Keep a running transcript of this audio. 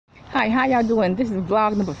Hi, how y'all doing? This is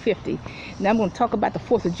vlog number 50. Now I'm going to talk about the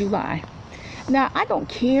 4th of July. Now, I don't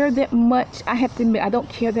care that much. I have to admit, I don't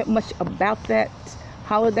care that much about that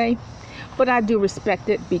holiday. But I do respect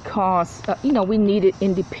it because, we needed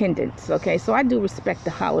independence, okay? So I do respect the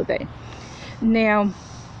holiday. Now,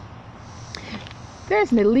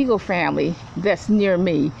 there's an illegal family that's near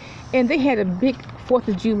me. And they had a big 4th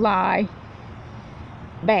of July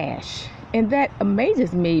bash. And that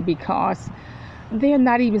amazes me because they're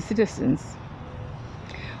not even citizens.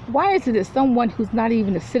 Why is it that someone who's not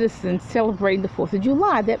even a citizen celebrating the 4th of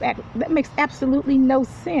July? That makes absolutely no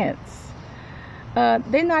sense.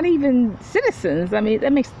 They're not even citizens. I mean,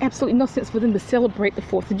 that makes absolutely no sense for them to celebrate the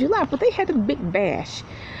 4th of July. But they had a big bash,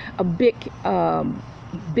 a big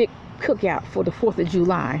cookout for the 4th of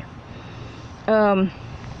July.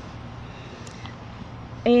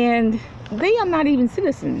 And they are not even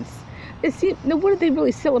citizens. What are they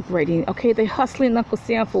really celebrating? Okay, they're hustling Uncle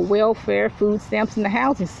Sam for welfare, food stamps, and the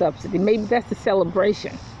housing subsidy. Maybe that's the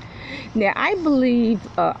celebration. Now, I believe,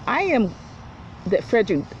 that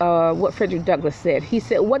what Frederick Douglass said. He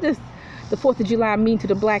said, what does the 4th of July mean to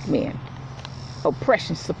the black man?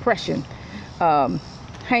 Oppression, suppression,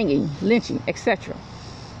 hanging, lynching, etc.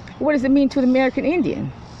 What does it mean to the American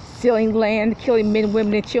Indian? Stealing land, killing men,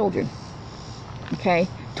 women, and children. Okay,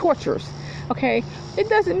 tortures. Okay, it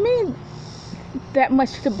doesn't mean that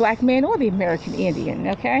much to the black man or the American Indian,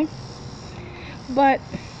 okay? But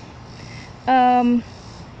I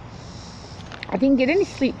didn't get any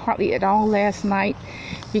sleep hardly at all last night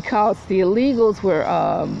because the illegals were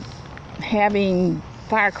having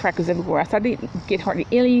firecrackers everywhere. So I didn't get hardly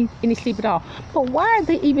any sleep at all. But why are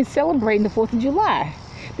they even celebrating the 4th of July?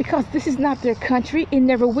 Because this is not their country. It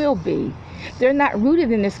never will be. They're not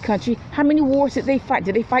rooted in this country. How many wars did they fight?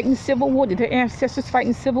 Did they fight in the Civil War? Did their ancestors fight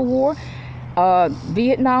in the Civil War?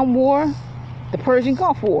 Vietnam War? The Persian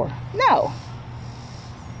Gulf War? No.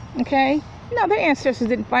 Okay? No, their ancestors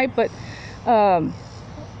didn't fight, but,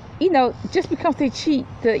 just because they cheat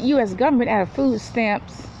the U.S. government out of food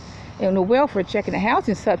stamps and the welfare check and the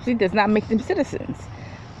housing subsidy does not make them citizens.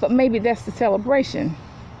 But maybe that's the celebration.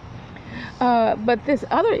 But this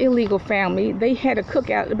other illegal family, they had a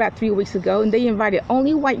cookout about 3 weeks ago, and they invited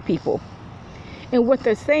only white people. And what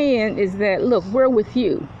they're saying is that, look, we're with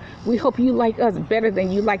you. We hope you like us better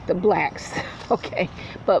than you like the blacks. Okay,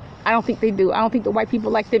 but I don't think they do. I don't think the white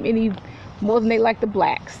people like them any more than they like the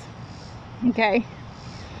blacks. Okay?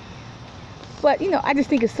 But, I just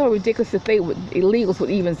think it's so ridiculous that illegals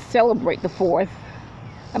would even celebrate the 4th.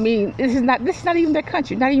 I mean, this is not even their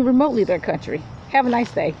country, not even remotely their country. Have a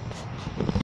nice day.